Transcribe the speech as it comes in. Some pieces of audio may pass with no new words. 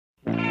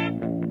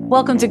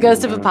Welcome to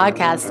Ghost of a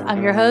Podcast.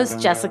 I'm your host,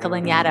 Jessica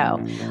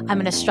Lanyadoo. I'm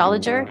an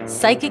astrologer,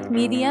 psychic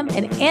medium,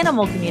 and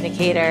animal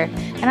communicator,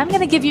 and I'm going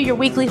to give you your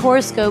weekly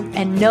horoscope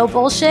and no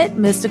bullshit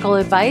mystical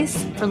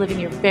advice for living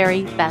your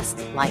very best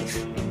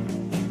life.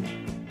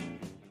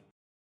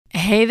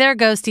 Hey there,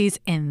 ghosties.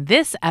 In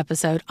this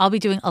episode, I'll be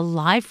doing a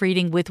live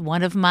reading with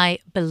one of my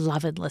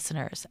beloved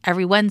listeners.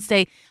 Every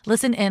Wednesday,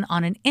 listen in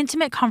on an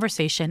intimate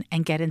conversation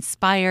and get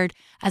inspired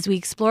as we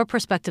explore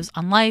perspectives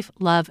on life,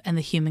 love, and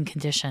the human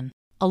condition.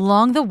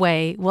 Along the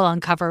way, we'll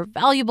uncover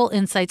valuable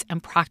insights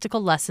and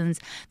practical lessons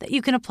that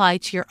you can apply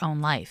to your own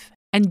life.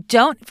 And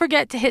don't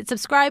forget to hit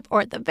subscribe,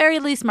 or at the very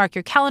least mark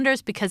your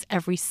calendars, because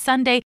every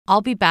Sunday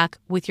I'll be back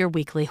with your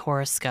weekly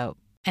horoscope.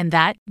 And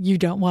that you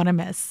don't want to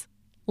miss.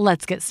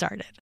 Let's get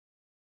started.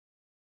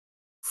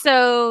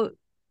 So,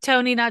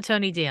 Tony, not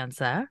Tony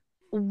Danza,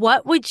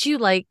 what would you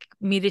like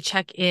me to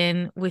check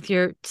in with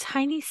your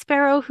tiny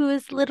sparrow who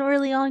is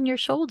literally on your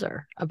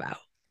shoulder about?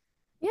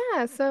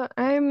 Yeah, so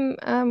I'm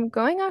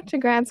going off to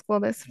grad school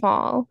this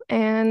fall,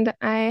 and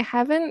I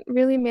haven't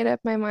really made up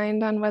my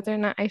mind on whether or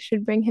not I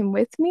should bring him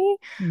with me.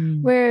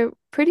 Mm. We're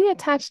pretty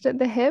attached at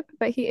the hip,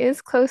 but he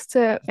is close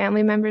to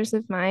family members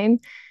of mine.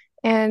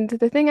 And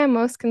the thing I'm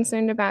most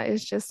concerned about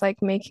is just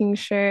like making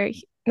sure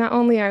not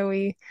only are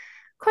we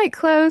quite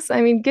close,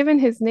 I mean, given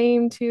his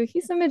name too,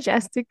 he's a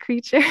majestic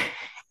creature.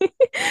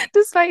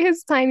 Despite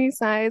his tiny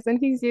size, and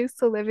he's used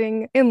to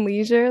living in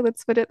leisure,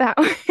 let's put it that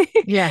way.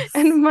 Yes.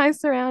 And my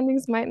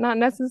surroundings might not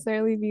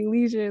necessarily be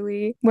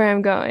leisurely where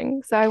I'm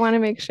going. So I want to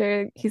make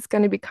sure he's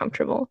going to be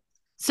comfortable.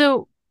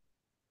 So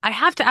I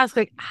have to ask,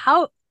 like,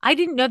 how I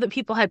didn't know that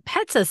people had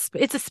pets.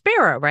 It's a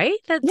sparrow, right?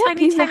 That Yep,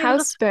 tiny, he's a tiny little.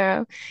 house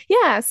sparrow.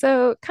 Yeah,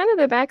 so kind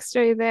of the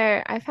backstory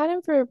there. I've had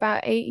him for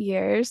about 8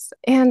 years,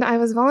 and I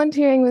was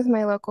volunteering with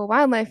my local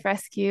wildlife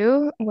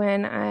rescue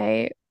when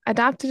I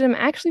adopted him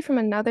actually from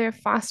another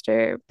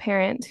foster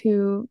parent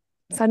who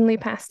suddenly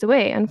passed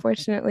away,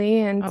 unfortunately.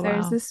 And Oh,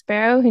 there's wow. this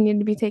sparrow who needed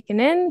to be taken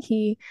in.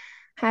 He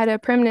had a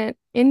permanent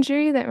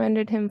injury that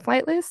rendered him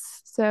flightless,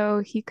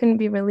 so he couldn't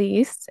be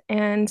released.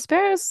 And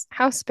sparrows,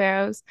 house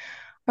sparrows,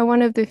 are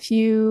one of the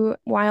few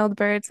wild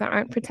birds that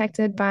aren't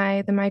protected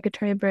by the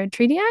Migratory Bird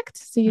Treaty Act.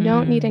 So you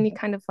don't need Mm, any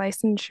kind of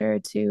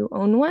licensure to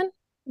own one.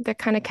 They're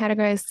kind of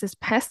categorized as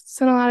pests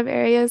in a lot of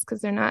areas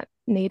because they're not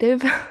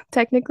native,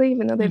 technically,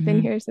 even though they've been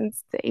hmm. here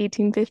since the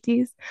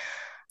 1850s.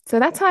 So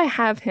that's how I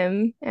have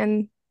him,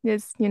 and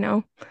it's,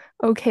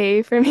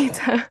 okay for me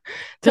to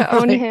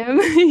own Totally. him.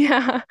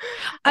 Yeah.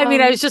 I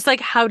mean, I was Um, just like,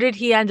 how did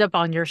he end up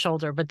on your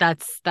shoulder? But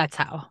that's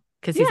how,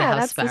 because he's a Yeah, house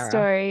that's the sparrow.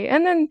 story.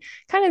 And then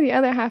kind of the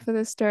other half of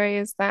the story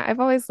is that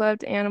I've always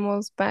loved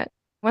animals, but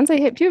once I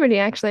hit puberty,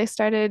 actually, I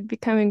started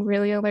becoming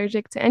really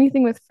allergic to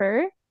anything with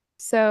fur.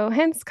 So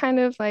hence kind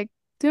of like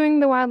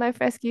doing the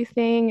wildlife rescue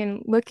thing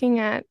and looking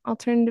at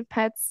alternative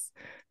pets,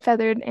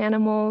 feathered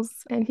animals,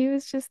 and he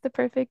was just the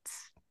perfect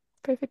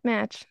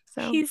match.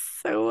 So He's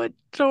so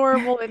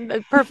adorable and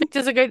perfect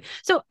as a good.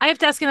 So I have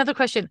to ask another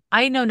question.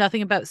 I know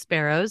nothing about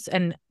sparrows,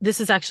 and this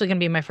is actually going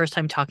to be my first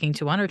time talking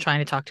to one or trying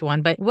to talk to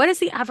one. But what is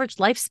the average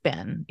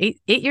lifespan? 8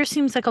 years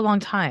seems like a long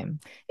time.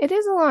 it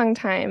is a long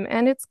time,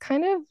 and it's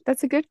kind of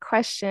that's a good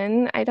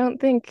question. I don't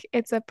think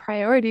it's a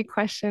priority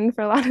question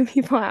for a lot of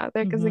people out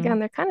there because, Hmm. again,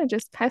 they're kind of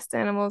just pest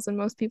animals in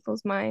most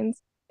people's minds.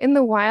 In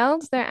the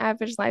wild, their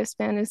average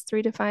lifespan is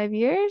 3 to 5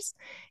 years.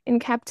 In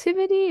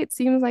captivity, it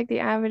seems like the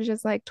average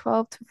is like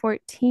 12 to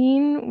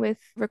 14, with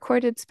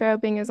recorded sparrow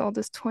being as old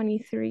as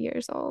 23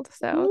 years old.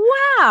 So,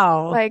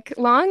 Wow. like,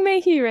 long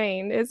may he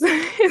reign is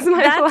is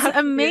my That's philosophy.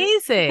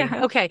 amazing.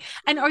 Yeah, Okay.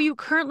 And are you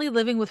currently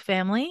living with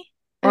family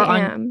I or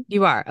on? am.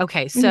 You are.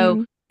 Okay. So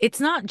Mhm.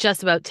 it's not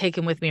just about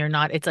taking with me or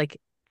not. It's like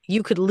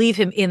you could leave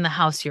him in the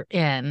house you're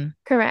in.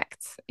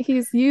 Correct.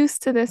 He's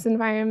used to this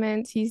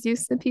environment. He's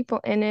used to people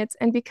in it.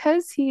 And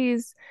because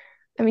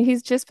I mean,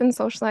 he's just been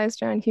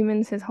socialized around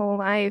humans his whole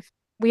life.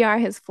 We are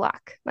his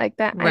flock. Like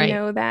that, I Right.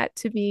 know that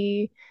to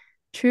be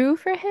true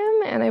for him.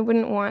 And I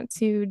wouldn't want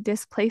to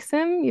displace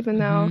him, even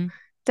though Hmm.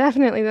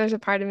 definitely there's a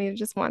part of me that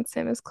just wants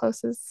him as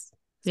close as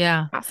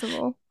Yeah.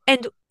 possible.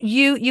 And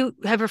you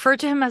have referred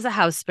to him as a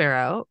house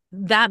sparrow.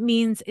 That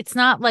means it's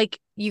not like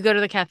you go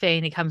to the cafe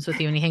and he comes with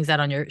you and he hangs out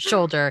on your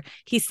shoulder.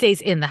 He stays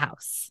in the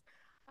house.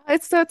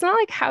 It's not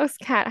like house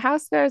cat.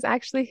 House bear is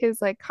actually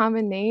his like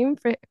common name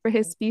for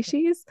his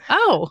species.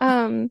 Oh,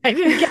 Um, I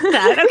didn't get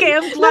that. Okay,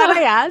 I'm glad no,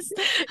 I asked.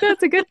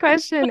 that's a good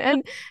question.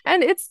 And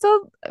it's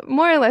still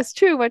more or less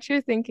true what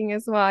you're thinking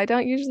as well. I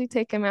don't usually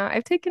take him out.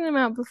 I've taken him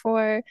out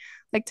before,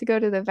 like to go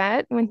to the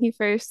vet when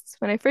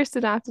I first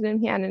adopted him,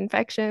 he had an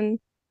infection.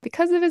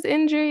 Because of his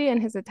injury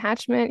and his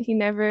attachment, he's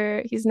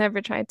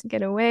never tried to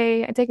get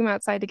away. I take him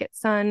outside to get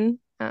sun,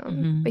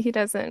 Hmm. but he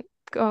doesn't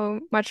go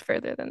much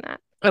further than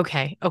that.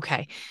 Okay,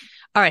 okay.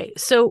 All right.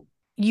 So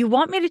you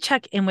want me to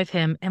check in with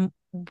him, and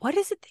what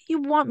is it that you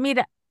want me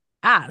to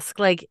ask?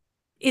 Like,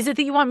 is it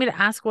that you want me to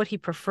ask what he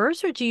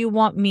prefers, or do you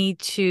want me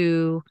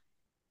to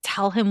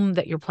tell him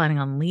that you're planning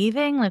on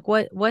leaving? Like,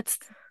 what's?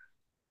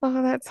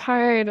 Oh, that's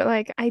hard.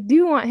 Like, I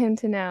do want him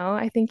to know.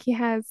 I think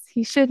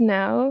he should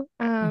know.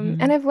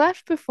 And Hmm. I've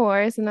left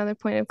before is another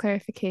point of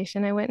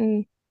clarification. I went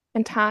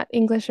and taught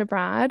English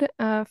abroad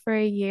for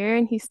a year,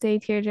 and he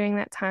stayed here during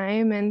that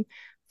time. And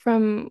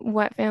from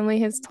what family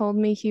has told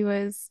me, he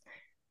was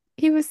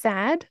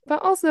sad,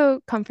 but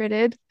also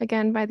comforted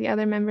again by the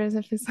other members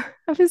of his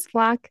of his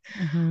flock.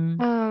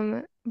 Hmm.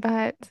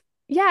 But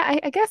yeah,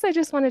 I guess I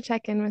just want to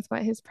check in with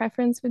what his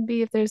preference would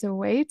be if there's a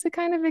way to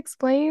kind of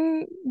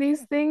explain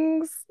these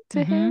things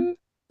to Hmm. him.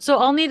 So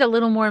I'll need a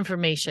little more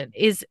information.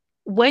 Is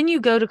when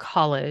you go to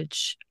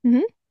college,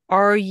 Hmm.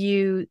 are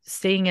you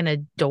staying in a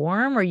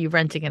dorm? Are you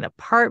renting an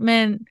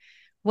apartment?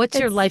 What's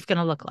your It's life going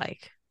to look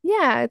like?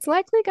 Yeah, it's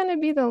likely going to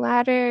be the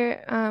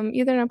latter,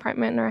 either an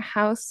apartment or a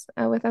house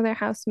with other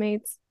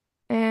housemates.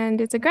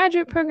 And it's a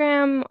graduate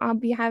program. I'll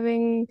be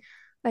having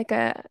like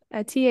a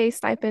TA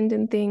stipend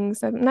and things.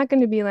 So I'm not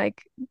going to be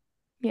like,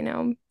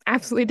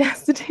 absolutely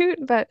destitute,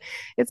 but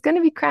it's going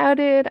to be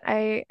crowded.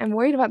 I am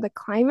worried about the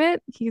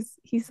climate. He's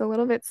a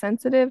little bit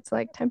sensitive to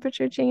like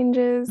temperature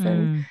changes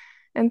Mm.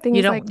 and You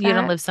things like don't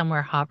that. live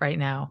somewhere hot right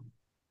now.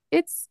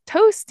 It's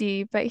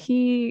toasty, but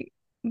he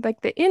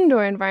like the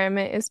indoor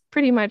environment is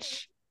pretty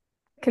much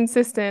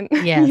consistent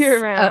year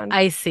Yes. round.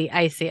 I see.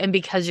 I see. And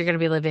because you're going to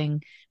be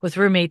living with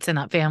roommates and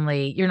not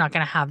family, you're not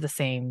going to have the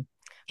same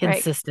Right,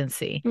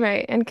 consistency.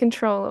 right, and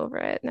control over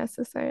it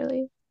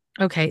necessarily.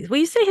 Okay. Will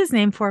you say his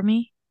name for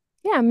me?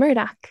 Yeah,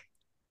 Murdoch.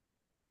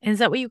 Is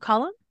that what you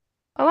call him?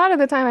 A lot of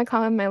the time I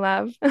call him my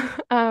love.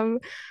 Um,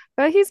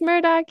 but he's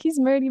Murdoch, he's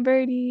Murdy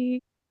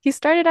Birdie. He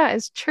started out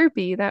as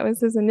Chirpy, that was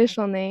his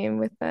initial name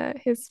with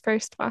his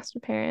first foster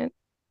parent.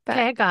 But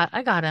Okay,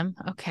 I got him.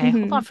 Okay.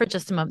 Hold on mhm. for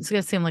just a moment. It's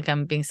going to seem like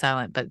I'm being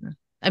silent, but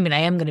I mean, I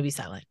am going to be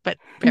silent, but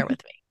bear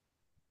with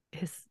me.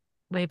 His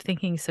way of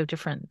thinking is so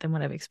different than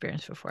what I've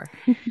experienced before.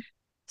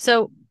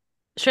 So,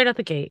 straight out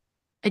the gate,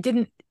 I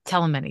didn't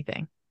tell him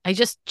anything. I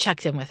just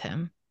checked in with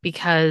him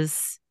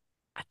because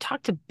I've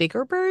talked to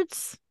bigger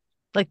birds,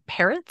 like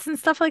parrots and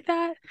stuff like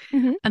that.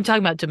 Mhm. I'm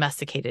talking about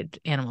domesticated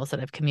animals that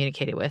I've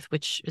communicated with,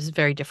 which is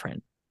very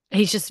different.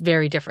 He's just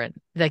very different.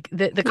 Like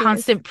the He is.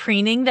 constant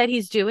preening that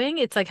he's doing,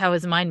 it's like how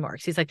his mind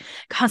works. He's like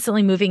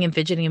constantly moving and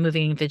fidgeting and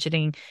moving and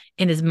fidgeting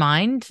in his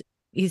mind.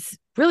 He's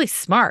really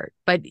smart,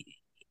 but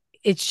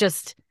it's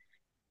just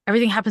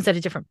everything happens at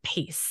a different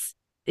pace.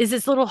 Is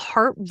his little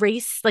heart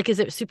race like is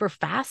it super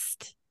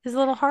fast? His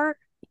little heart?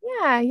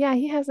 Yeah, yeah,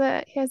 he has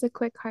a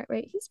quick heart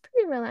rate. He's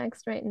pretty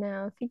relaxed right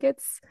now. If he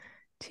gets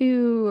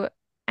too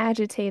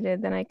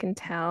agitated, then I can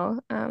tell.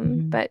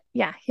 Mhm. But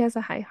yeah, he has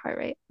a high heart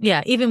rate.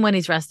 Yeah, even when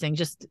he's resting,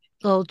 just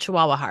little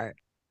chihuahua heart.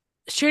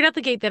 Straight out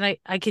the gate, then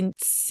I can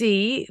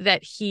see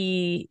that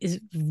he is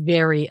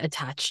very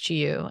attached to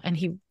you and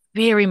he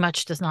very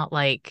much does not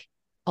like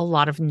a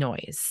lot of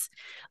noise,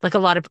 like a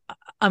lot of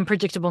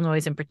unpredictable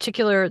noise in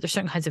particular. There's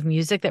certain kinds of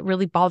music that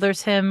really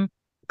bothers him.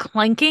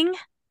 Clanking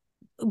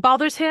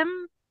bothers him.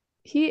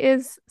 He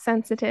is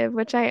sensitive,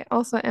 which I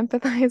also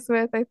empathize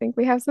with. I think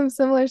we have some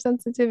similar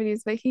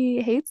sensitivities, but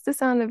he hates the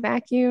sound of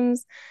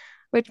vacuums,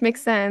 which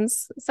makes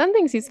sense. Some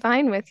things he's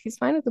fine with. He's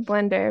fine with the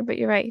blender, but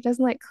you're right. He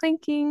doesn't like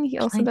clinking. He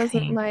also doesn't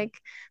Clanking.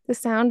 like the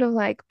sound of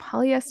like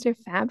polyester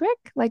fabric,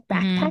 like Hmm.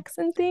 backpacks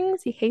and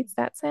things. He hates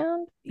that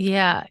sound.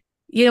 Yeah.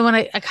 You know, when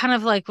I kind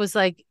of like was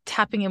like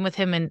tapping in with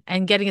him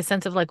and getting a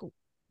sense of like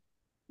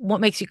what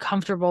makes you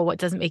comfortable, what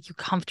doesn't make you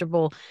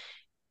comfortable.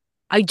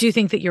 I do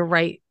think that you're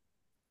right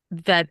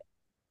that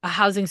a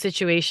housing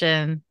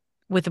situation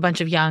with a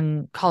bunch of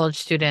young college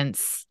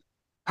students,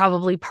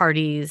 probably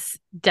parties,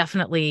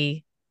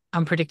 definitely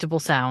unpredictable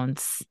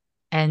sounds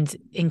and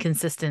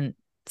inconsistent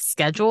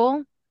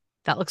schedule,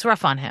 that looks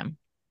rough on him.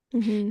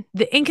 Hmm.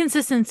 The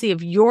inconsistency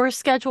of your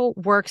schedule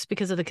works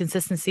because of the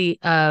consistency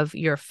of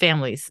your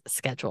family's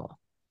schedule.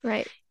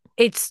 Right.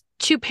 It's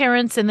two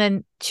parents and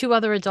then two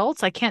other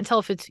adults. I can't tell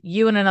if it's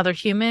you and another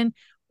human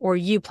or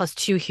you plus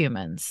two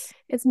humans.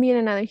 It's me and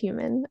another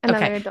human, Okay.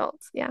 another adult.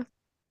 Yeah.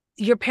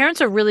 Your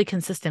parents are really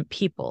consistent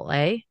people,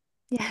 eh?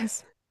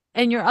 Yes.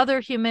 And your other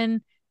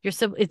human,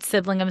 it's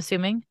sibling, I'm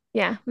assuming.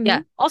 Yeah.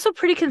 Yeah, also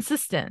pretty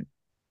consistent.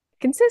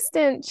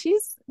 Consistent.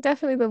 She's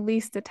definitely the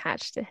least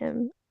attached to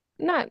him.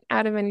 Not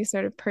out of any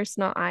sort of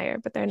personal ire,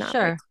 but they're not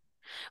there. Sure.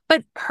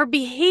 But her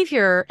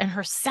behavior and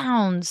her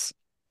sounds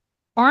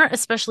aren't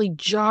especially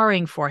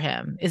jarring for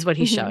him, is what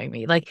he's Hmm. showing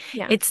me. Like,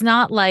 Yeah. it's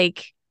not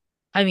like,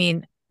 I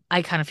mean,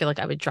 I kind of feel like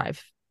I would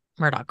drive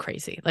Murdoch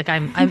crazy. Like I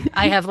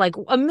have like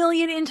a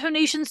million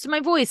intonations to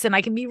my voice and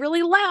I can be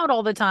really loud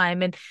all the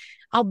time and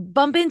I'll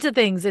bump into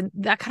things and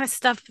that kind of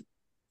stuff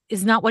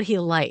is not what he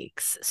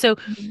likes. So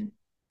Mhm.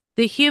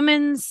 the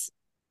humans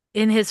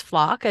in his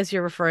flock, as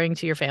you're referring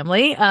to your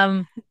family,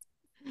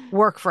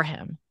 work for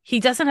him. He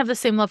doesn't have the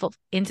same level of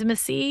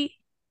intimacy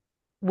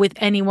with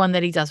anyone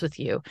that he does with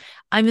you.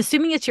 I'm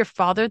assuming it's your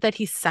father that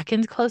he's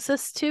second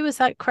closest to. Is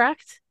that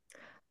correct?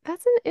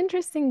 That's an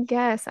interesting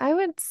guess. I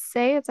would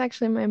say it's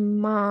actually my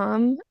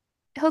mom.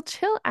 He'll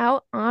chill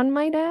out on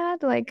my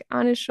dad, like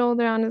on his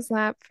shoulder, on his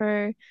lap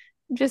for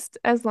just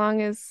as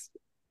long as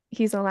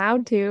he's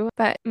allowed to.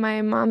 But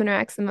my mom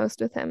interacts the most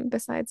with him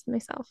besides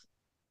myself.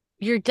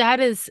 your dad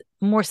is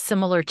more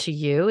similar to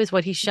you, is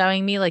what he's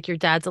showing me. Like your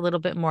dad's a little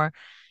bit more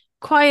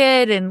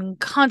quiet and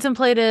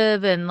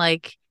contemplative and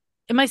like,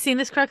 am I seeing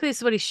this correctly? This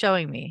is what he's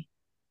showing me.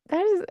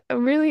 That is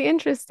really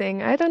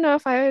interesting. I don't know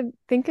if I would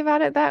think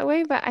about it that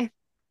way, but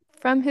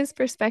from his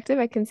perspective,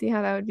 I can see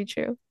how that would be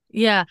true.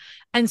 Yeah.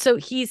 And so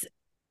he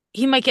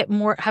might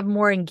have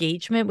more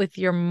engagement with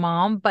your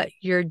mom, but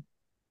your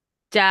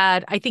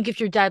dad, I think if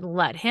your dad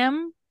let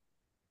him,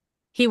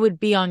 he would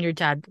be on your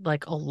dad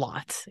like a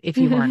lot if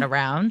you weren't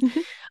around.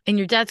 And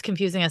your dad's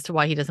confusing as to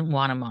why he doesn't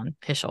want him on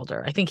his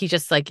shoulder. I think he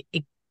just like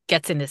it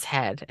gets in his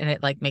head and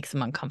it like makes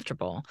him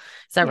uncomfortable.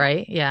 Is that Yeah,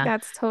 right? Yeah.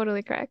 that's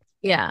totally correct.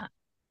 Yeah.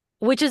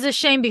 Which is a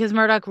shame because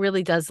Murdoch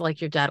really does like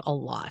your dad a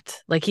lot.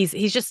 Like he's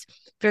just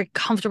very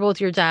comfortable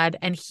with your dad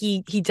and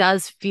he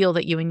does feel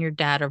that you and your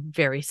dad are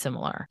very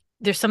similar.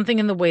 There's something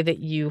in the way that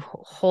you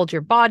hold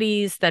your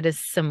bodies that is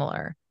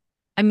similar.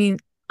 I mean,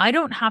 I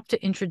don't have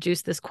to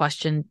introduce this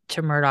question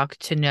to Murdoch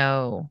to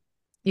know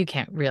you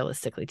can't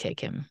realistically take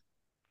him.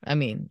 I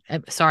mean,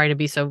 I'm sorry to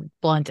be so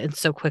blunt and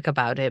so quick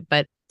about it,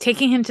 but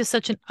taking him to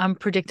such an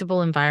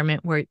unpredictable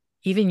environment where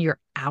even your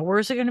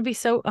hours are going to be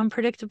so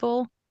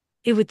unpredictable,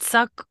 it would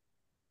suck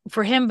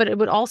for him, but it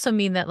would also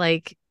mean that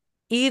like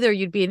either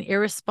you'd be an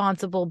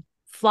irresponsible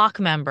flock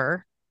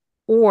member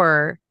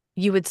or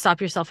you would stop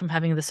yourself from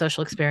having the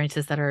social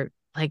experiences that are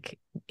like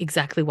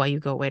exactly why you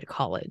go away to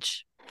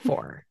college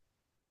for.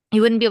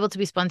 You wouldn't be able to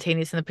be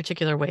spontaneous in the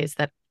particular ways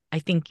that I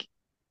think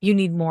you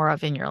need more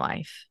of in your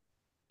life.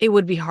 It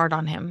would be hard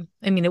on him.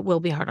 I mean, it will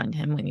be hard on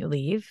him when you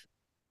leave.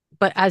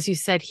 But as you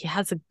said, he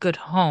has a good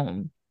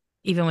home,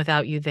 even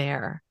without you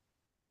there.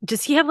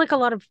 Does he have like a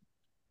lot of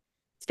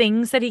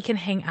things that he can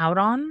hang out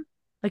on?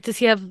 Like, does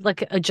he have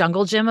like a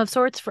jungle gym of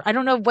sorts? For I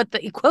don't know what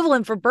the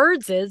equivalent for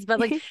birds is, but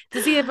like,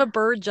 does he have a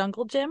bird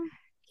jungle gym?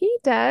 He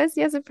does.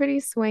 He has a pretty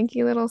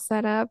swanky little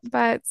setup,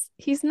 but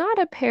he's not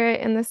a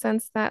parrot in the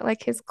sense that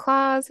like his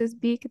claws, his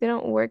beak, they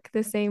don't work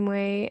the same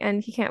way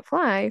and he can't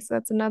fly. So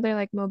that's another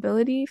like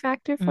mobility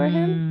factor for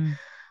him. Mm,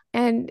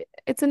 And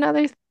it's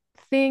another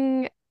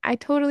thing. I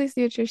totally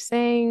see what you're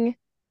saying.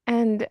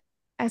 And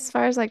as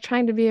far as like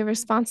trying to be a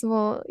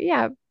responsible,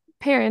 yeah,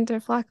 parent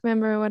or flock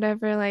member or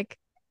whatever, like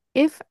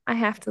if I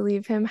have to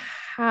leave him,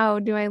 how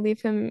do I leave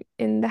him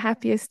in the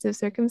happiest of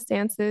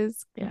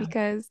circumstances? yeah,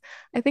 Because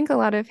I think a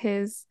lot of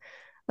his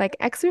like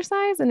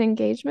exercise and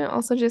engagement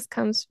also just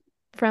comes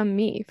from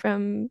me,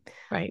 from,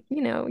 right.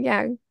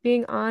 yeah,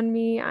 being on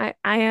me. I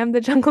am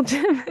the jungle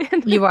gym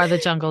You are the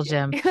jungle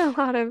gym. in a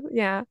lot of,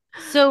 yeah.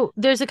 So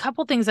there's a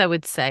couple things I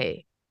would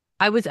say.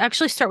 I would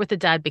actually start with the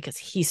dad because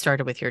he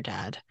started with your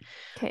dad.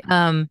 Okay.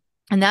 Um,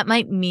 and that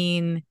might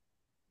mean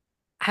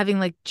having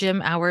like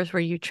gym hours where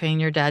you train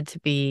your dad to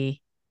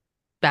be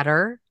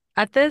better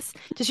at this.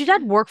 Does your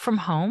dad work from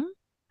home?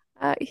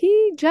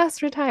 He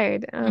just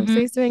retired. Hmm. So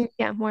he's doing,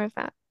 yeah, more of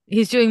that.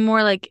 He's doing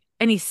more like,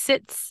 and he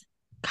sits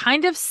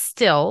kind of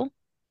still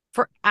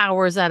for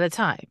hours at a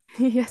time.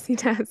 Yes, he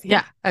does.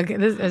 Yeah, Yeah. Okay.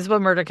 This is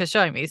what Murdoch is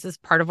showing me. This is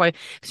part of why,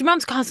 because your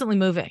mom's constantly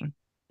moving.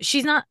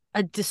 She's not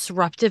a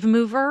disruptive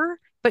mover,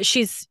 but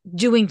she's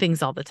doing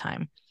things all the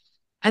time.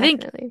 I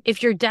think definitely.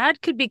 if your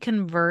dad could be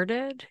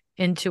converted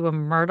into a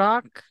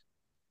Murdoch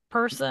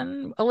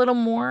person a little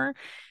more,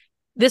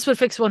 this would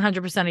fix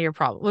 100% of your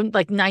problem,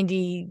 like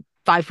 95%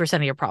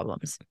 of your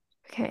problems.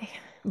 Okay.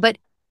 But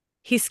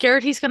he's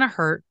scared he's going to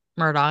hurt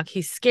Murdoch.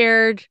 He's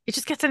scared. It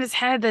just gets in his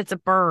head that it's a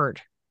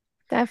bird.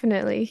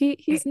 Definitely.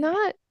 He's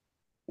not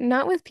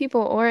with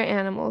people or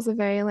animals, a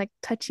very like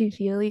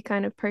touchy-feely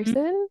kind of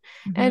person.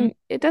 Mm-hmm. And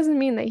it doesn't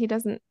mean that he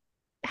doesn't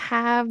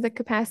have the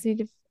capacity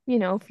to,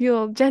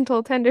 feel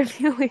gentle, tender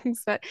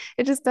feelings, but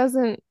it just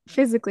doesn't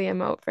physically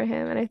emote for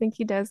him. And I think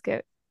he does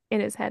get in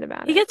his head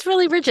about He it. gets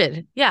really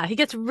rigid. Yeah, he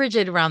gets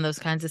rigid around those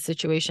kinds of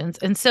situations.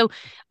 And so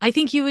I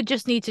think you would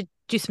just need to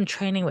do some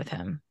training with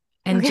him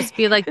and Okay. just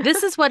be like,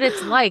 this is what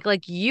it's like.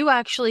 Like you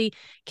actually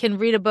can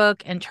read a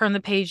book and turn the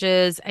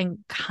pages and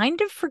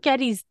kind of forget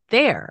he's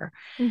there.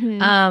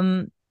 Hmm.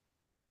 Um,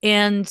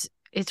 and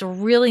it's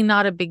really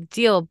not a big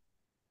deal,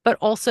 but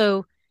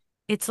also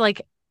it's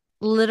like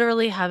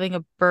literally having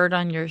a bird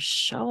on your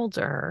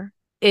shoulder.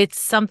 It's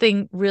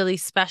something really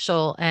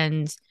special.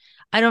 And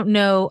I don't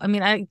know. I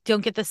mean, I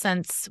don't get the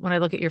sense when I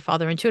look at your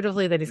father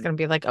intuitively that he's going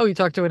to be like, oh, you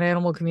talk to an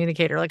animal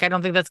communicator. Like, I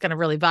don't think that's going to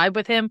really vibe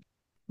with him.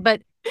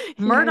 But Yeah,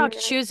 Murdoch you're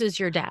right. chooses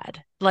your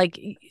dad, like,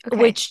 Okay.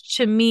 which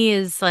to me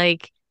is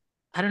like,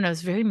 I don't know,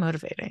 it's very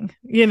motivating,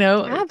 you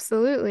know?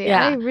 Absolutely.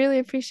 I Yeah. really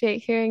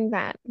appreciate hearing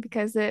that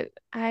because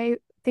I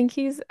think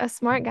he's a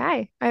smart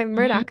guy. Mhm.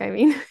 Murdoch, I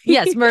mean.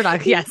 Yes,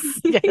 Murdoch. Yes,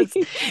 yes.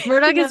 You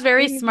Murdoch know is how to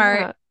very leave him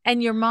smart. out.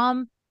 And your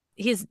mom,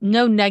 he has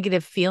no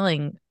negative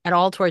feeling at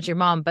all towards your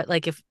mom. But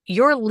like if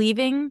you're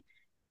leaving,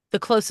 the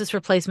closest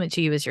replacement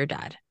to you is your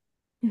dad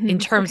in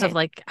Mhm. terms of Okay.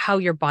 like how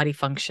your body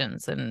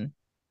functions and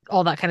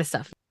all that kind of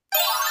stuff.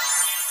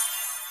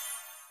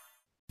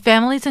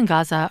 Families in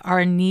Gaza are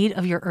in need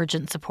of your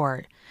urgent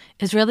support.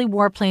 Israeli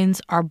warplanes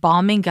are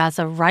bombing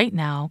Gaza right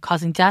now,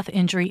 causing death,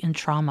 injury, and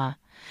trauma.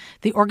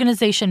 The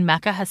organization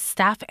Mecca has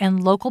staff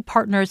and local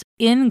partners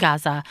in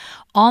Gaza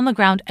on the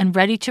ground and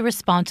ready to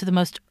respond to the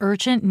most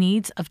urgent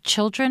needs of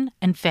children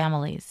and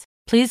families.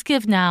 Please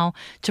give now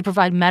to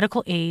provide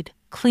medical aid,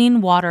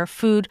 clean water,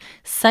 food,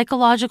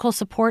 psychological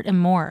support, and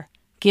more.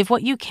 Give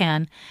what you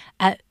can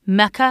at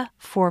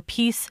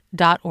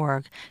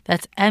meccaforpeace.org.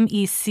 That's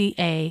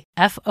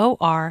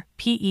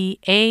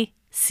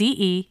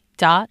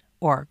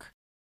MECAFORPEACE.org.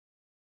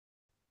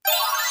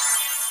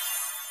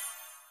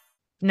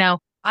 Now,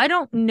 I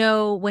don't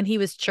know when he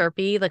was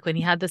chirpy, like when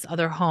he had this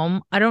other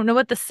home. I don't know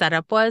what the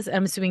setup was.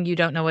 I'm assuming you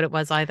don't know what it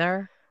was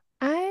either.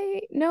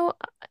 I know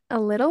a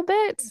little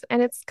bit,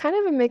 and it's kind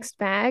of a mixed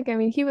bag. I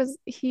mean, he was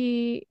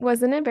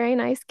in a very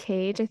nice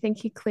cage. I think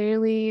he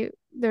clearly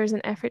there's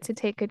an effort to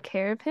take good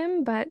care of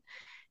him, but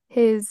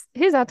his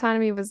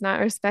autonomy was not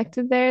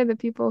respected there. The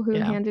people who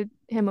Yeah. handed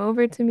him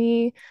over to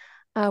me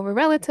were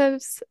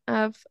relatives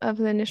of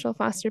the initial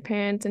foster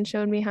parents and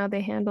showed me how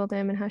they handled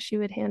him and how she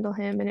would handle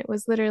him. And it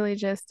was literally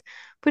just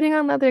putting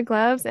on leather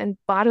gloves and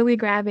bodily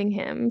grabbing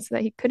him so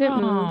that he couldn't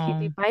move. He'd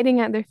be Oh, biting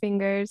at their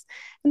fingers.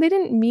 And they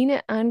didn't mean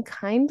it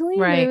unkindly,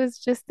 but it right. was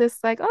just this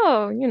like,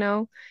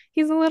 oh,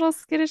 he's a little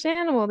skittish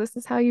animal. This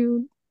is how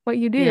you what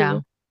you Yeah.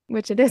 do,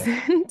 which it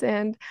isn't.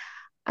 And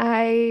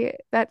I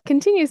that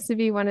continues to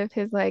be one of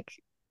his like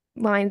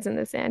lines in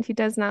the sand. He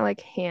does not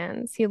like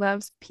hands. He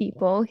loves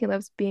people. He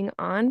loves being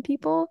on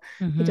people.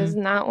 He Hmm. does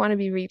not want to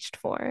be reached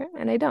for,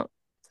 and I don't.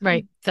 So,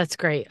 Right. That's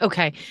great.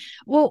 Okay.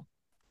 Well,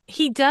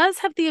 he does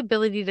have the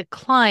ability to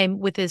climb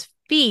with his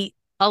feet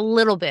a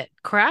little bit,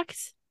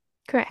 correct?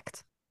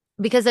 correct.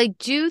 Because I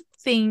do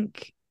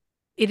think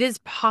it is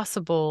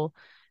possible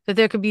that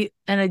there could be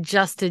an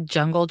adjusted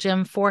jungle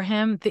gym for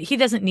him that he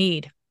doesn't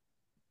need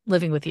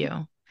living with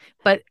you.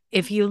 But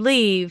if you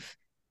leave,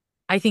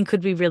 I think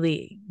could be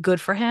really good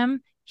for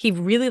him. He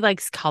really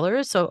likes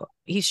colors, so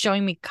he's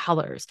showing me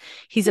colors.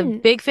 He's a Hmm.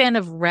 big fan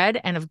of red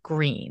and of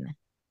green.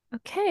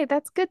 Okay,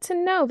 that's good to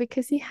know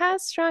because he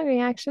has strong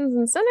reactions,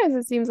 and sometimes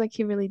it seems like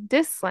he really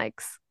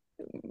dislikes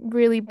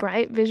really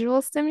bright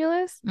visual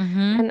stimulus.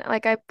 Hmm. And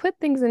like I put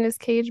things in his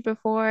cage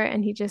before,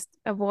 and he just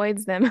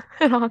avoids them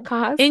at all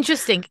costs.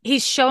 Interesting.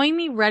 He's showing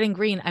me red and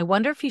green. I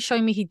wonder if he's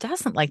showing me he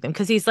doesn't like them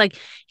because he's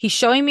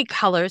showing me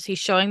colors. He's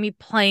showing me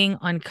playing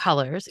on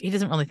colors. He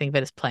doesn't really think of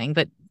it as playing,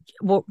 but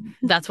well,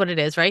 that's what it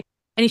is, right?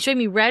 And he's showing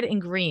me red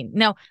and green.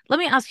 Now, let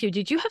me ask you,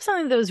 did you have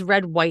something that was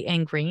red, white,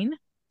 and green?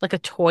 Like a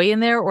toy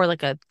in there or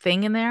like a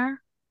thing in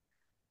there?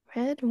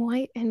 Red,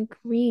 white, and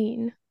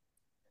green.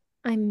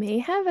 I may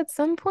have at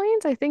some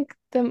point. I think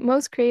the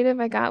most creative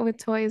I got with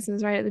toys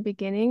was right at the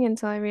beginning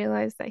until I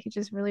realized that he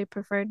just really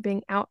preferred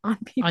being out on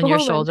On your people.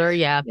 And shoulder,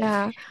 yeah.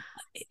 yeah,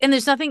 And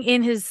there's nothing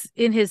in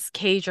his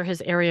cage or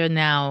his area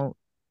now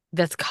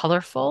that's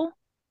colorful.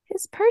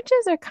 his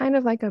perches are kind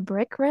of like a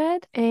brick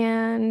red,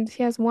 and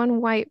he has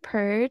one white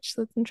perch.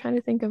 I'm trying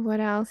to think of what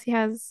else. He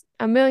has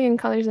a million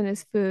colors in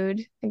his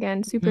food.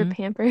 Again, super Hmm.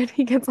 pampered.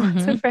 He gets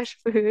lots Hmm. of fresh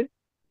food.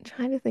 I'm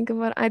trying to think of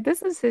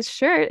this is his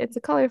shirt. It's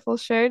a colorful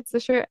shirt. It's the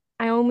shirt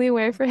I only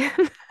wear for him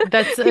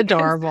That's because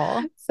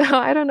adorable. so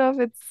I don't know if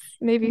it's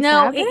maybe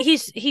No, fabric.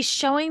 he's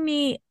showing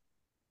me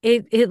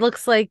it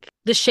looks like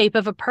the shape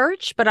of a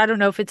perch, but I don't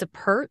know if it's a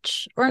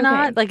perch or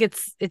not. Okay. Like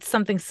it's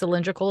something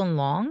cylindrical and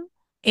long.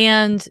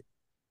 And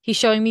he's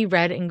showing me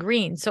red and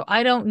green. So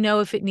I don't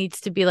know if it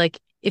needs to be like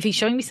if he's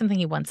showing me something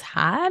he once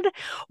had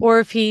or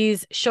if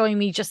he's showing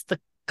me just the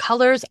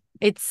colors.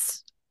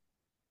 It's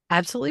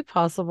absolutely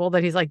possible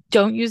that he's like,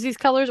 don't use these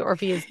colors, or if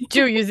he is,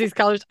 do use these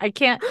colors. I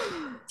can't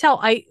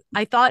tell. I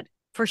thought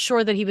for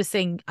sure that he was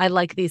saying I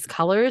like these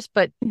colors,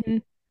 but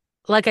Mhm.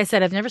 like I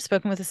said, I've never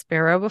spoken with a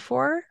sparrow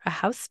before, a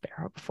house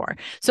sparrow before.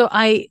 So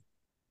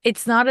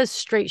it's not as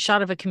straight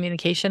shot of a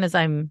communication as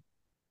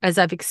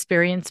I've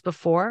experienced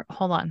before.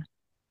 Hold on.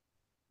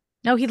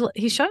 No,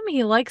 he's showing me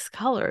he likes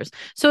colors.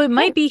 So it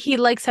might Okay. be he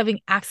likes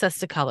having access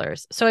to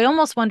colors. So I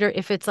almost wonder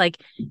if it's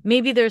like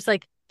maybe there's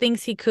like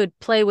things he could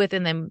play with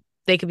and then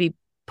they could be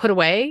put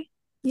away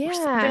or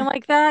something Yeah.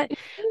 like that. Mhm.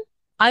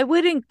 I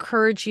would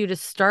encourage you to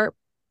start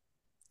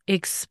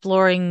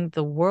exploring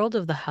the world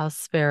of the house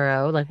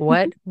sparrow, like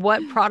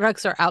what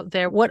products are out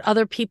there, what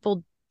other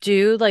people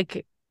do,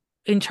 like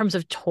in terms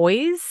of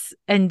toys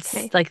and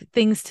Okay. like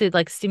things to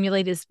like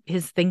stimulate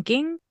his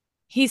thinking.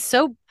 He's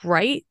so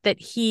bright that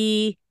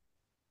he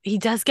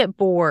does get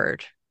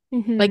bored.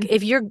 Like Hmm.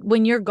 if you're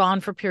when you're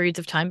gone for periods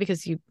of time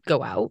because you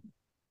go out,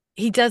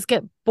 he does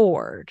get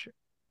bored.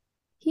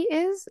 He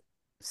is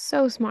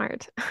so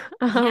smart.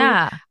 Um,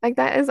 Yeah. like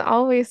that is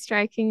always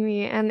striking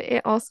me. And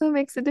it also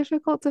makes it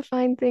difficult to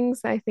find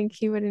things I think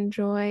he would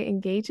enjoy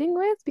engaging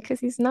with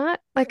because he's not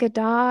like a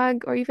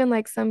dog or even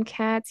like some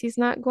cats. He's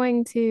not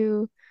going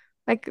to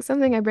like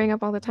something I bring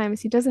up all the time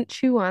is he doesn't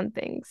chew on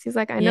things. He's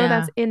like, I know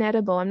that's Yeah.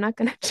 inedible. I'm not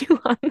gonna chew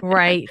on that.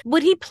 Right.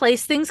 Would he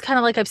place things kind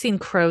of like I've seen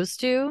crows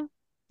do?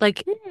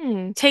 Like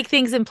Hmm. take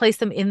things and place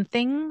them in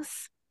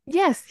things?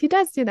 Yes, he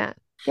does do that.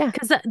 Yeah.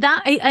 Because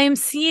that I am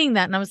seeing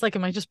that, and I was like,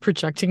 am I just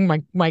projecting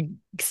my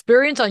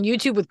experience on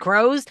YouTube with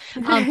crows?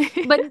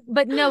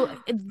 But no,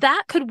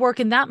 that could work,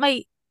 and that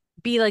might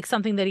be like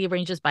something that he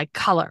arranges by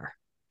color.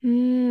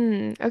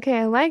 Okay,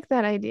 I like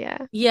that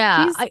idea.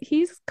 Yeah,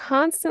 He's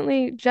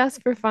constantly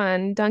just for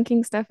fun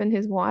dunking stuff in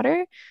his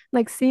water,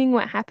 like seeing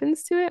what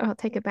happens to it. I'll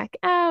take it back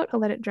out, I'll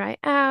let it dry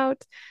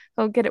out,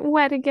 I'll get it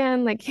wet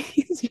again. Like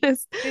he's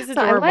just he's so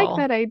I like adorable.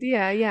 that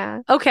idea.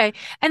 Yeah. Okay.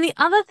 And the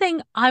other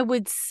thing I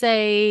would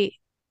say,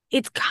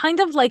 it's kind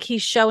of like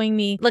he's showing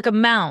me like a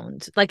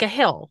mound, like a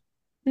hill.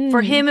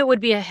 For Mm. him, it would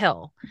be a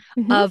hill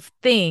Hmm. of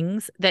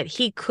things that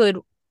he could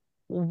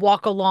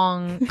walk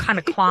along, kind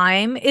of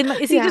climb.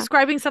 Is he Yeah.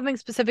 describing something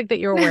specific that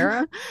you're aware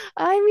of?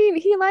 I mean,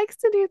 he likes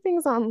to do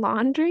things on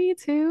laundry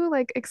too,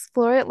 like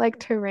explore it like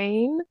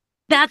terrain.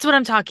 That's what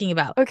I'm talking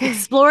about. Okay.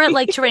 Explore it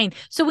like terrain.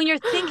 So when you're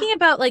thinking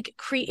about like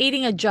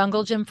creating a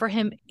jungle gym for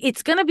him,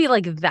 it's going to be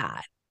like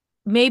that.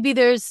 Maybe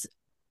there's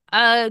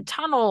a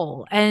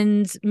tunnel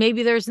and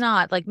maybe there's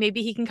not. Like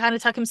maybe he can kind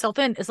of tuck himself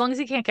in as long as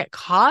he can't get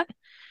caught.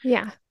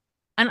 Yeah.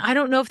 And I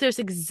don't know if there's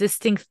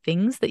existing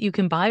things that you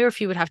can buy or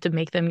if you would have to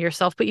make them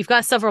yourself, but you've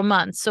got several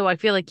months. So I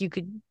feel like you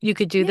could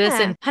do this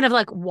Yeah. and kind of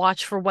like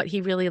watch for what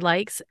he really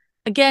likes.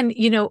 Again,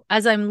 you know,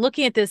 as I'm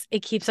looking at this,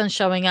 it keeps on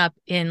showing up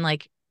in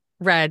like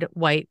red,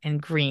 white,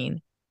 and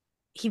green.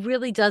 He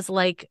really does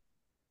like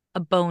a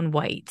bone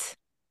white.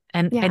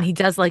 And Yeah. he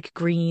does like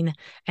green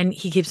and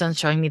he keeps on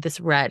showing me this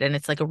red and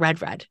it's like a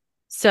red.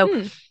 So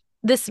Hmm.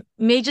 this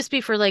may just be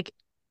for like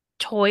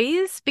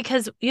toys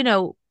because, you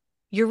know,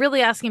 you're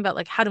really asking about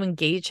like how to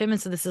engage him.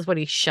 And so this is what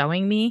he's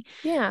showing me.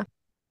 Yeah.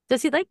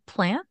 Does he like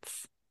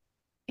plants?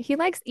 He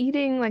likes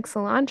eating like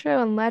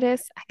cilantro and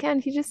lettuce. Again,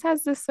 he just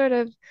has this sort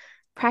of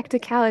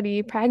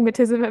practicality,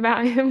 pragmatism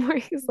about him where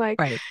he's like,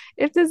 Right.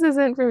 if this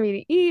isn't for me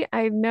to eat,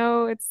 I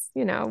know it's,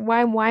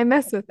 why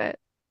mess with it?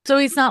 So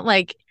he's not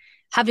like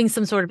having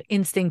some sort of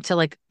instinct to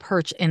like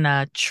perch in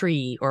a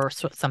tree or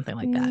something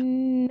like that.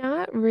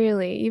 Not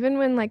really. Even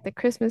when like the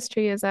Christmas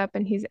tree is up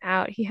and he's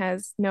out, he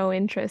has no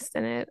interest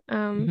in it.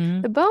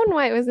 Hmm. The bone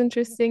white was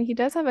interesting. He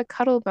does have a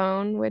cuttle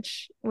bone,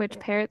 which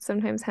parrots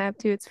sometimes have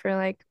too. It's for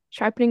like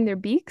sharpening their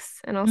beaks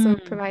and also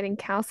Mm. providing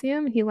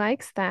calcium. He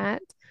likes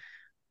that.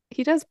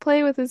 He does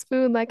play with his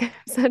food, like I've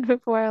said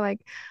before,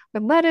 like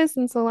with lettuce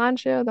and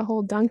cilantro, the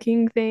whole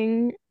dunking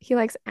thing. He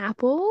likes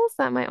apples.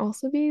 That might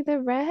also be the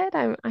red.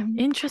 I'm kind of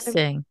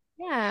Interesting.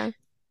 yeah.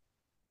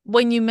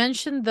 When you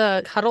mentioned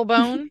the cuddle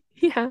bone,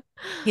 Yeah.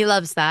 he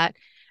loves that.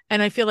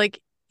 And I feel like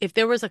if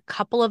there was a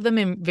couple of them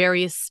in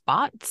various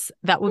spots,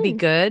 that would be Hmm.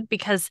 good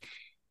because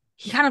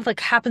he kind of like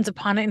happens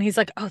upon it and he's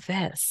like, oh,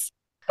 this.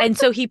 And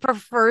so he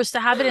prefers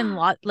to have it in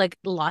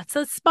lots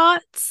of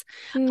spots.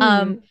 Um,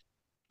 Hmm.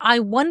 I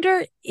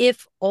wonder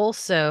if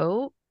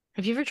also,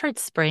 have you ever tried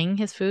spraying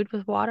his food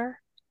with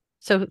water?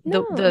 So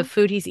the No.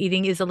 food he's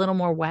eating is a little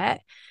more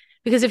wet.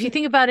 Because if you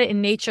think about it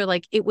in nature,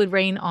 like it would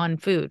rain on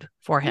food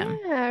for him.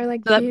 Yeah, or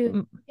like So that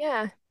dew.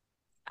 Yeah.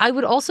 I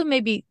would also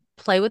maybe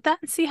play with that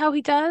and see how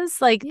he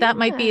does. Like that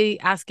might Yeah. be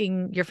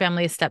asking your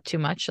family a step too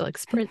much, like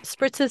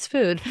spritz his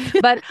food.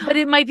 But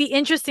it might be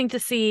interesting to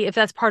see if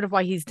that's part of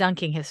why he's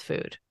dunking his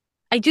food.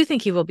 I do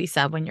think he will be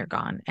sad when you're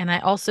gone. And I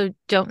also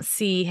don't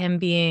see him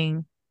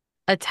being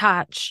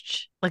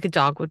attached like a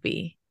dog would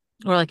be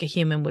or like a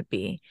human would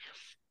be.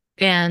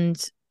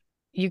 And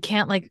you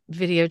can't like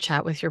video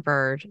chat with your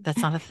bird.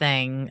 That's not a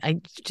thing. I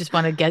just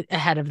want to get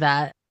ahead of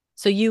that.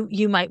 So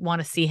you might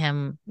want to see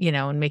him, you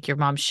know, and make your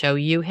mom show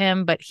you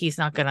him, but he's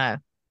not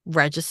gonna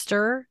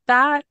register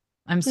that.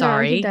 I'm No, he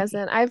sorry.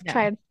 doesn't. I've No.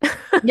 tried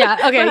Yeah,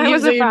 okay, when I you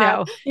was so you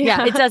abroad. know.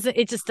 Yeah, Yeah.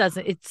 it just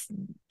doesn't. It's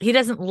he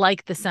doesn't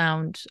like the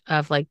sound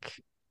of like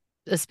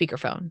a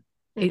speakerphone.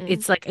 Mm-mm.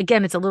 It's like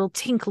again, it's a little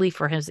tinkly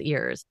for his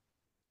ears.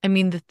 I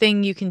mean, the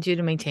thing you can do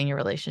to maintain your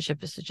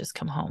relationship is to just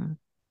come home.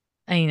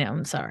 I know,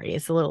 I'm sorry.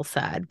 It's a little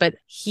sad, but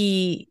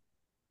he's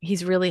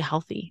really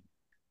healthy.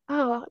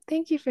 Oh,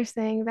 thank you for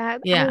saying that.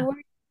 I Yeah.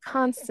 worry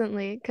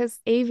constantly because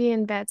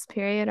avian vets,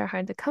 period, are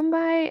hard to come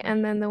by,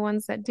 and then the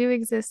ones that do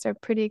exist are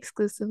pretty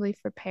exclusively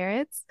for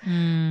parrots.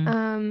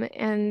 Mm.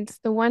 And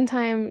the one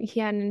time he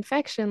had an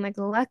infection, like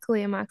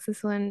luckily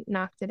amoxicillin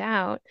knocked it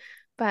out.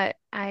 But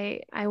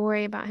I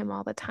worry about him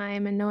all the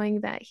time and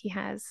knowing that he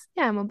has,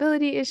 yeah, a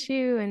mobility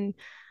issue and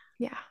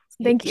yeah,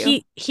 thank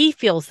you. He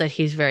feels that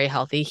he's very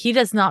healthy. He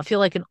does not feel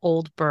like an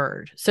old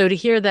bird. So to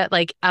hear that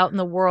like out in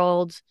the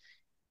world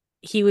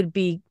he would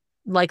be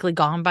likely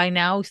gone by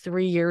now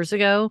 3 years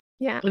ago.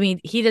 Yeah. I mean,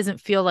 he doesn't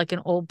feel like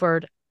an old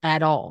bird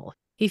at all.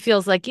 He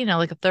feels like, you know,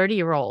 like a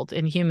 30-year-old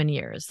in human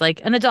years, like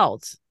an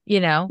adult, you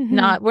know, Hmm.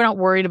 not, we're not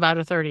worried about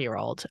a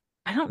 30-year-old.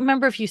 I don't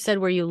remember if you said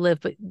where you live,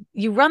 but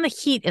you run the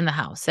heat in the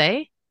house,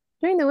 eh?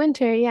 During the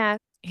winter, yeah.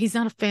 He's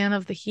not a fan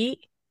of the heat.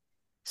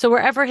 So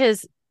wherever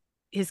his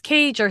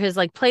cage or his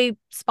like play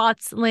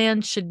spots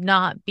land should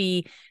not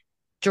be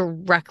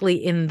directly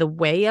in the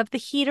way of the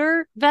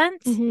heater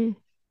vent. Hmm.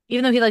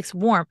 Even though he likes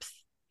warmth,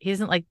 he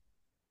doesn't like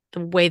the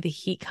way the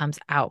heat comes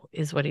out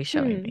is what he's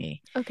showing Hmm.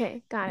 me.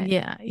 Okay, got it.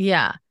 Yeah,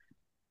 yeah.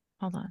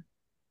 Hold on.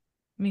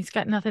 I mean, he's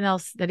got nothing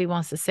else that he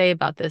wants to say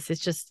about this.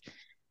 It's just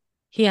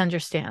he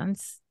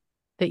understands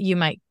that you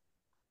might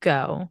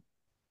go.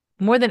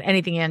 More than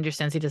anything, he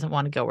understands he doesn't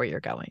want to go where you're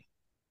going.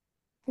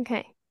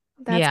 Okay,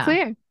 that's Yeah.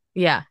 clear.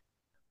 Yeah.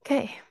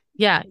 Okay.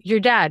 Yeah. Your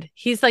dad,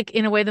 he's like,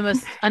 in a way, the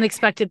most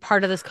unexpected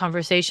part of this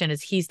conversation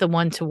is he's the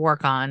one to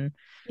work on.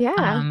 Yeah.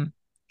 Um,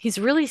 he's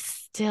really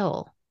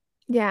still.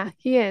 Yeah,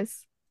 he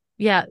is.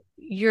 Yeah.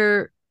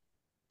 Your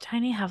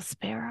tiny house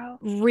sparrow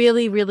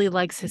really, really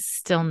likes his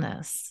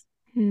stillness.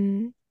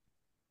 Hmm.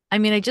 I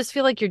mean, I just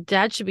feel like your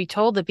dad should be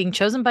told that being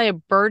chosen by a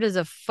bird is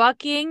a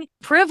fucking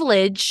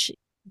privilege.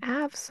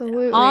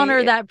 Absolutely.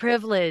 Honor that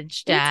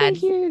privilege, It's a Dad.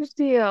 huge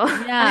deal.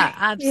 Yeah, Yeah,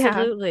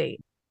 absolutely.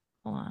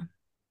 Hold on.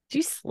 Do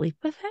you sleep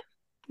with him?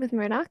 with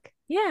Murdoch.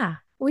 Yeah.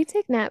 We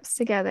take naps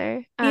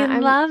together. He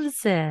I'm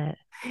loves it.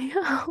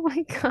 Oh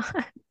my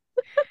God.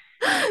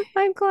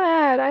 I'm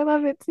glad. I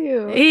love it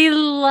too. He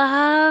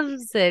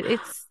loves it.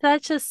 It's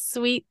such a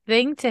sweet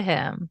thing to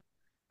him.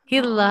 He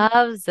Oh,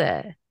 loves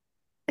it.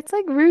 it's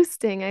like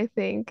roosting, I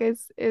think,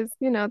 is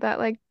that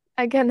like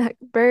again that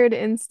bird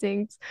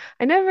instinct.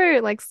 I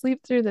never like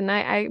sleep through the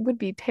night. I would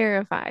be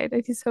terrified.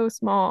 He's so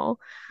small.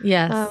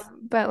 Yes.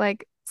 But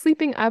like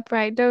sleeping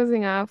upright,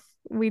 dozing off,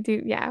 we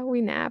do, yeah,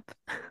 we nap.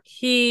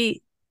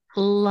 He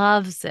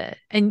loves it.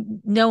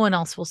 And no one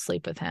else will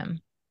sleep with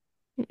him.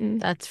 Mm-mm.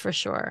 That's for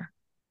sure.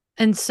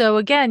 And so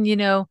again,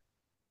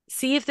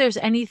 see if there's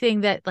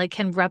anything that like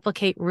can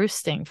replicate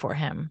roosting for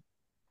him.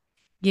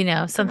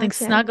 Something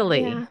Gotcha.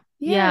 snuggly. Yeah. Yeah.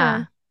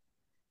 Yeah,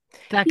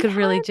 that He could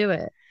really had do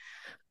it.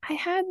 I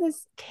had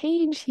this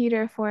cage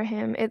heater for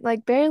him. It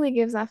like barely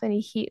gives off any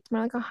heat. It's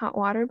more like a hot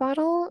water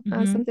bottle.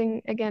 Hmm.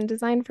 Something again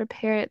designed for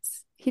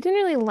parrots. He didn't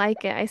really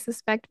like it, I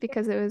suspect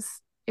because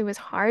it was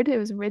hard, it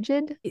was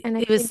rigid, It, and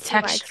I it was think he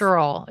likes,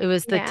 textural. It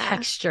was the yeah.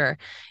 texture.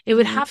 It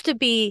would Hmm. have to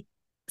be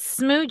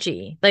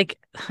smoochy. Like,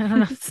 I don't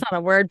know if it's not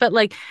a word, but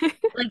like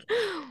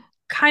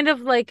kind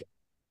of like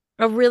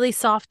a really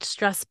soft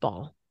stress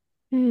ball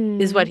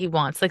is what Hmm. he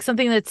wants. Like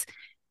something that's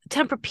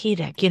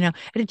Tempur-Pedic,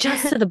 it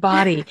adjusts to the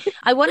body.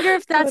 I wonder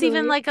if that's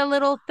even Totally. like a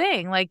little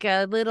thing, like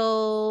a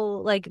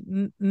little like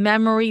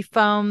memory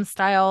foam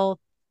style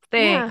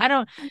thing.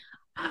 Yeah.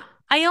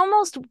 I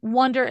almost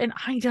wonder, and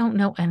I don't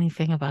know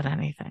anything about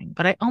anything,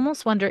 but I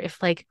almost wonder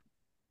if like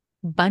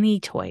bunny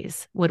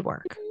toys would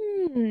work.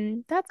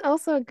 That's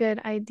also a good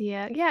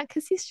idea. Yeah,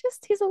 because he's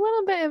a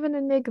little bit of an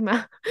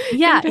enigma in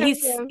Yeah, terms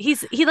of,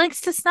 he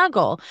likes to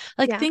snuggle.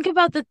 Like yeah. think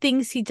about the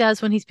things he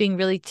does when he's being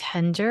really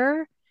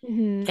tender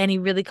Hmm. and he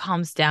really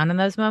calms down in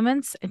those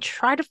moments and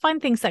try to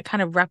find things that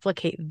kind of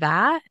replicate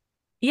that.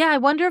 Yeah, I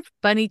wonder if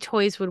bunny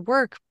toys would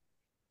work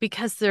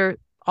because they're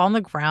on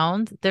the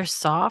ground, they're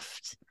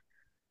soft,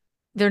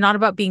 they're not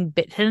about being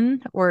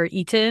bitten or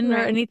eaten or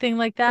Right. anything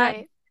like that.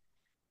 Right.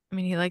 I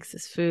mean, he likes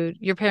his food.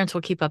 Your parents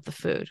will keep up the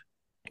food.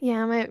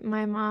 Yeah,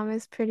 my mom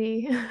is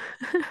pretty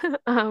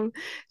um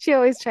she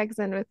always checks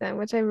in with them,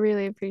 which I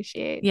really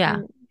appreciate. Yeah.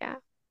 And yeah.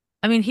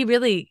 I mean,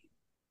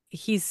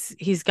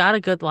 he's got a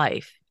good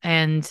life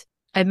and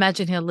I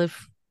imagine he'll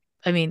live.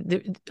 I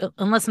mean,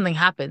 unless something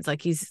happens,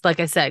 like like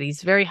I said,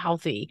 he's very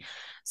healthy.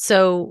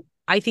 So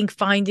I think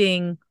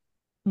finding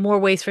more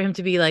ways for him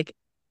to be like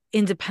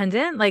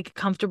independent, like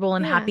comfortable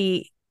and Yeah.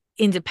 happy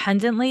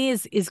independently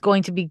is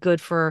going to be good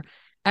for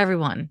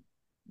everyone,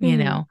 you Hmm.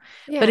 know.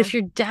 But Yeah. if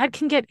your dad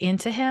can get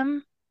into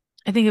him,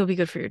 I think it'll be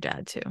good for your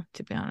dad too,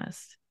 to be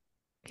honest.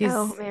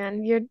 Oh He's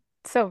man, you're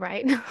so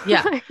right.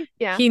 Yeah,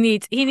 Yeah. he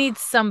needs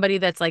somebody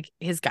that's like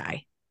his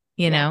guy,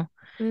 you Yeah. know.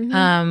 Hmm.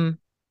 Um,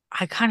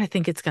 I kind of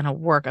think it's gonna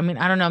work. I mean,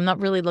 I don't know. I'm not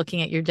really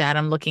looking at your dad.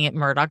 I'm looking at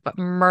Murdoch, but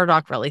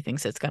Murdoch really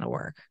thinks it's gonna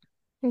work.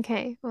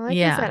 Okay. Well, like I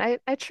said, Yeah,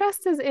 I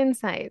trust his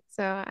insight,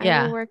 so I will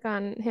yeah, work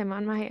on him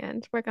on my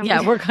end. Work on my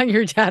yeah. Work on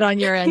your dad on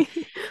your end.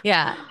 dad.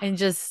 Yeah, and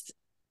just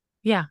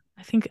yeah.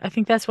 I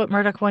think that's what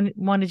Murdoch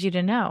wanted you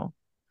to know.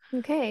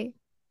 Okay.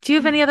 Do you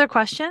have any other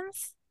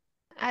questions?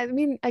 I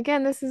mean,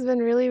 again, this has been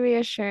really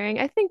reassuring.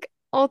 I think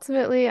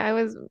ultimately I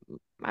was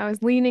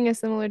leaning a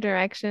similar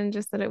direction,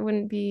 just that it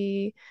wouldn't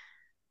be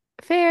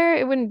fair.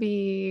 It wouldn't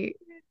be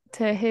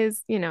to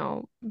his,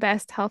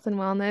 best health and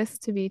wellness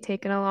to be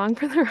taken along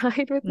for the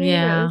ride with me.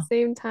 But at the Yeah,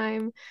 same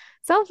time,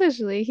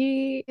 selfishly,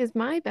 he is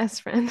my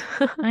best friend.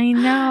 I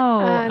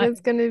know. And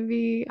it's going to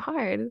be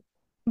hard.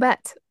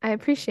 But I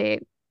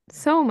appreciate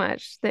so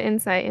much the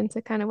insight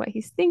into kind of what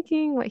he's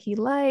thinking, what he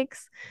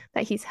likes,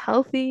 that he's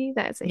healthy.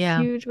 That's a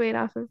Yeah, huge weight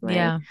off of my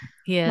yeah.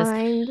 He is.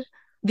 mind.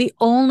 The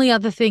only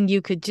other thing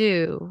you could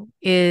do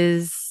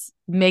is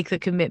make the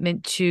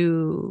commitment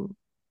to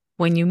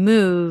when you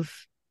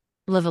move,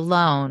 live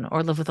alone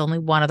or live with only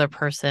one other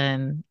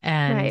person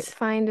Right.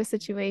 Find a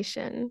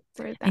situation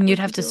where that and you'd would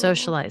be have to doable.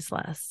 socialize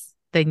less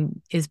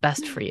than is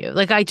best for you.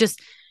 Like I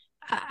just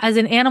as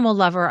an animal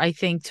lover, I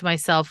think to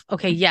myself,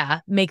 okay, yeah,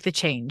 make the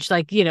change.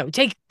 Like,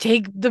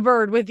 take the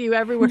bird with you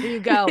everywhere you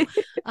go.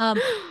 Um,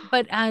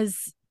 but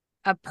as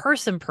a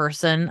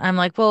person, I'm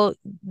like, well,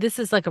 this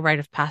is like a rite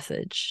of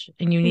passage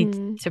and you need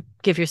Hmm. to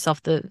give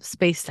yourself the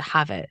space to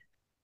have it.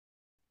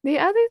 The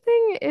other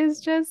thing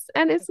is just,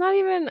 and it's not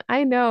even,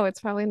 I know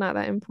it's probably not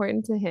that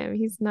important to him.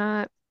 He's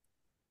not,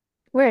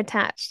 we're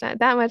attached. That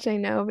much I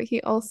know, but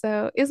he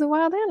also is a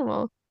wild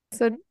animal.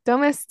 So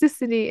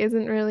domesticity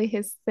isn't really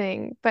his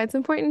thing, but it's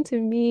important to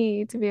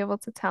me to be able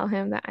to tell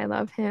him that I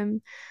love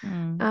him,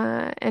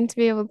 Mm, and and to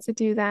be able to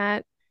do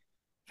that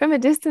from a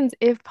distance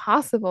if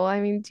possible. I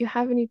mean, do you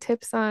have any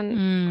tips on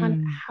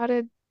Mm. how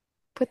to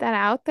put that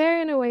out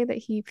there in a way that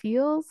he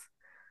feels?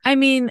 I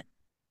mean,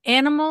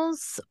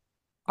 animals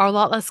are a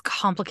lot less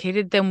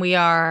complicated than we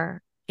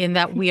are in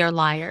that we are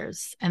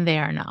liars and they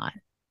are not.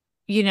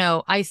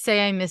 I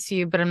say I miss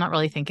you, but I'm not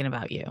really thinking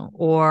about you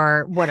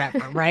or whatever,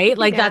 right?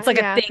 Like Yeah, that's like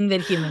a yeah. thing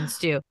that humans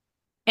do.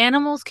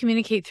 Animals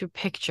communicate through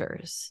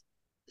pictures.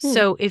 Hmm.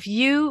 So if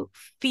you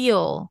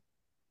feel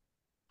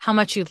how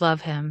much you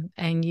love him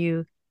and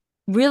you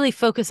really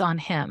focus on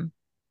him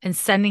and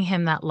sending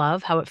him that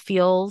love, how it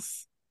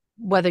feels,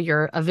 whether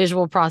you're a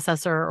visual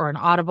processor or an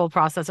audible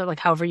processor, like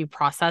however you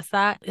process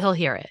that, he'll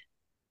hear it.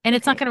 And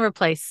it's not Okay. going to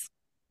replace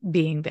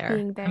being there.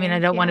 Being I mean, I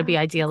there. don't want to Yeah, be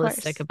of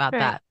idealistic course. about Right.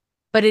 that,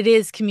 but it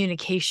is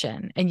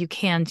communication and you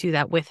can do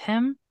that with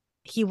him.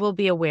 He will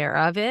be aware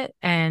of it.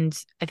 And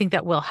I think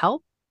that will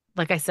help.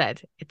 Like I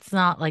said, it's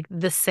not like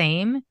the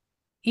same.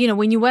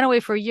 When you went away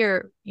for a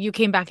year, you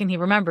came back and he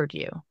remembered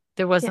you.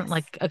 There wasn't Yes.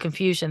 like a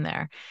confusion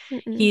there.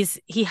 Mm-mm.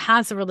 He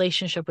has a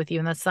relationship with you,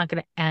 and that's not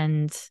going to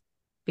end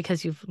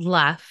because you've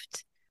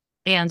left.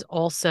 And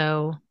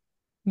also,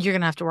 you're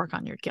going to have to work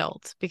on your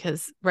guilt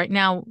because right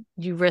now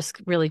you risk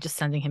really just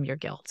sending him your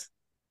guilt.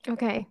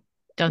 Okay.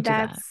 Don't do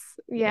that. That's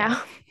Yeah.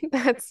 yeah,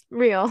 that's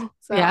real.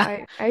 So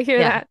Yeah. I hear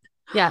Yeah. that.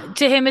 Yeah.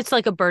 To him, it's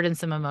like a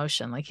burdensome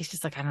emotion. Like he's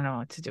just like, I don't know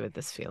what to do with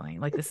this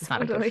feeling. Like this is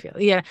not a good Totally.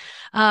 feeling. Yeah.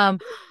 Um,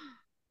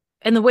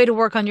 and the way to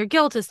work on your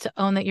guilt is to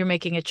own that you're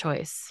making a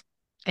choice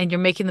and you're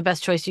making the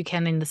best choice you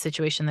can in the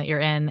situation that you're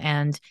in.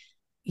 And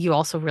you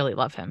also really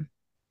love him.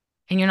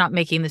 And you're not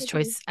making this I do.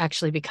 choice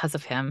actually because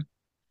of him.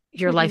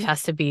 Your life Mm-mm.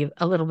 has to be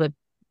a little bit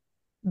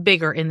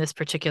bigger in this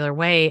particular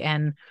way.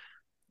 And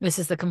this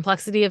is the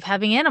complexity of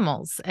having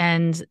animals.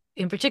 And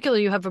in particular,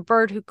 you have a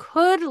bird who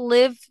could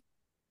live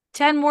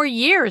 10 more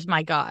years,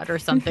 my God, or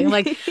something.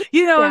 Like, I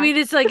Yeah. mean,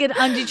 it's like an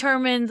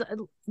undetermined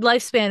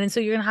lifespan. And so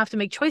you're going to have to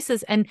make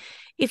choices. And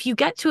if you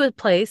get to a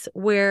place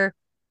where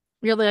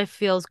your life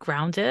feels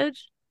grounded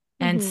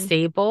and Hmm.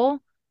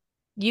 stable,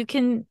 you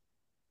can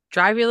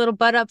drive your little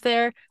butt up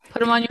there,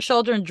 put him on your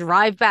shoulder and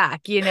drive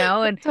back,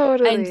 and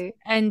Totally.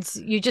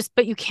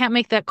 but you can't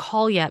make that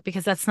call yet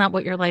because that's not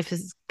what your life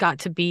has got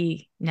to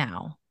be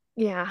now.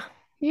 Yeah.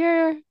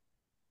 You're,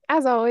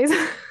 as always,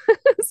 so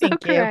Thank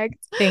you. correct.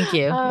 Thank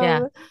you. Yeah.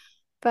 Um,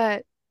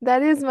 but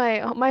that is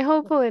my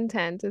hopeful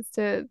intent is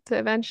to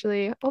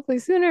eventually, hopefully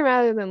sooner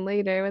rather than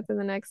later, within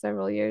the next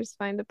several years,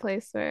 find a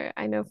place where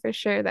I know for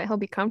sure that he'll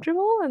be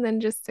comfortable and then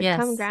just to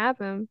come Yes. grab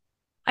him.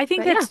 I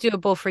think But yeah. that's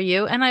doable for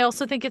you. And I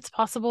also think it's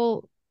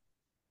possible.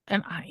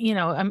 And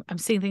I'm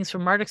seeing things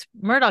from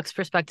Murdoch's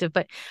perspective,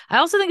 but I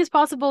also think it's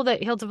possible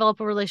that he'll develop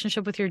a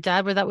relationship with your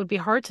dad where that would be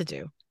hard to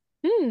do.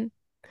 Hmm.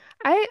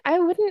 I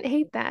wouldn't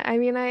hate that. I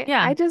mean,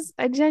 Yeah.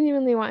 I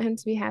genuinely want him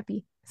to be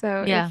happy.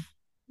 So Yeah.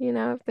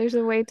 if there's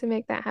a way to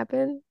make that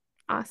happen,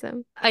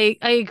 awesome. I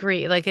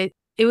agree. Like it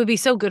would be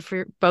so good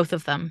for both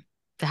of them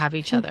to have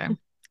each other.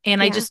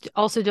 And I Yeah. just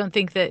also don't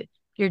think that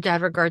your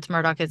dad regards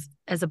Murdoch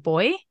as a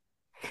boy.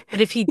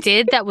 But if he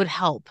did, that would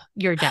help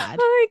your dad.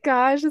 Oh my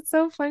gosh, it's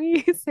so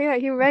funny you say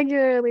that. He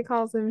regularly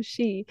calls him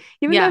she,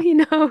 even though Yeah. he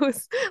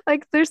knows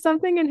like there's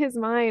something in his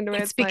mind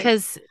where It's it's like,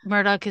 because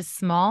Murdoch is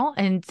small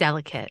and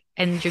delicate,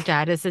 and your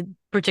dad is a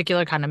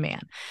particular kind of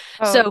man.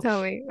 oh, So,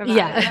 tell me about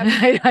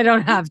yeah, it. I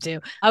don't have to.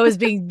 I was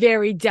being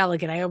very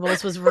delicate. I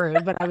almost was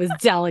rude, but I was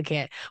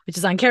delicate, which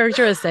is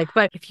uncharacteristic.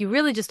 But if you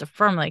really just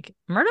affirm, like,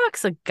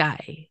 Murdoch's a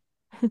guy,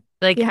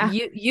 like Yeah,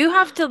 you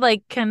have to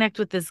like connect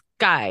with this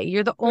guy.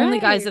 You're the only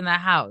guys right, in the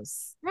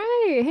house.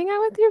 right. Hang out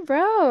with your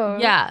bro.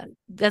 Yeah,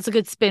 that's a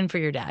good spin for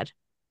your dad.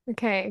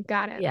 Okay,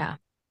 got it. Yeah.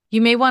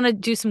 You may want to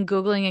do some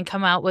Googling and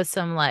come out with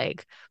some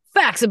like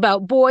facts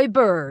about boy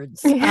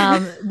birds.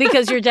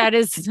 Because your dad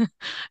is,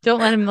 don't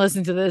let him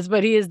listen to this,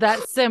 but he is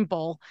that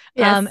simple.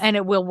 Yes. And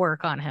it will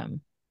work on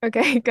him.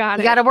 Okay, got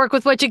You got it. to work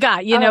with what you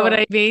got. You know what Oh,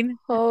 I mean?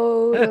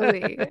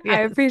 totally. I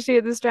Yes.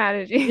 appreciate the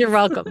strategies. You're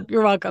welcome.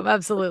 You're welcome.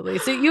 Absolutely.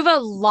 So you have a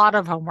lot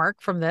of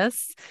homework from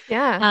this.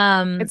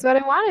 Yeah, Um, it's what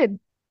I wanted.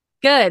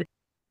 Good.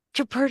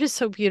 Your bird is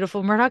so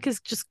beautiful. Murdoch is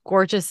just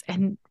gorgeous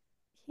and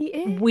He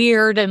is.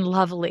 weird and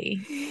lovely.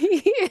 He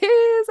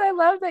is. I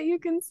love that you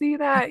can see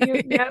that.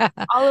 Yes, Yeah.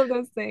 all of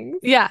those things.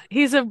 Yeah,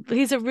 he's a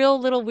real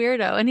little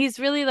weirdo and he's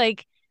really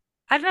like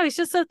I don't know, he's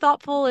just so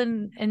thoughtful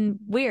and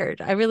weird.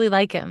 I really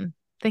like him.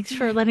 Thanks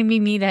for letting me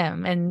meet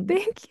him and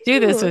Thank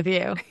do this you. with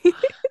you.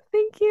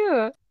 Thank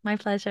you. My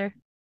pleasure.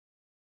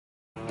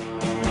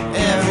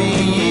 Every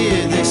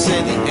year they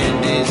say the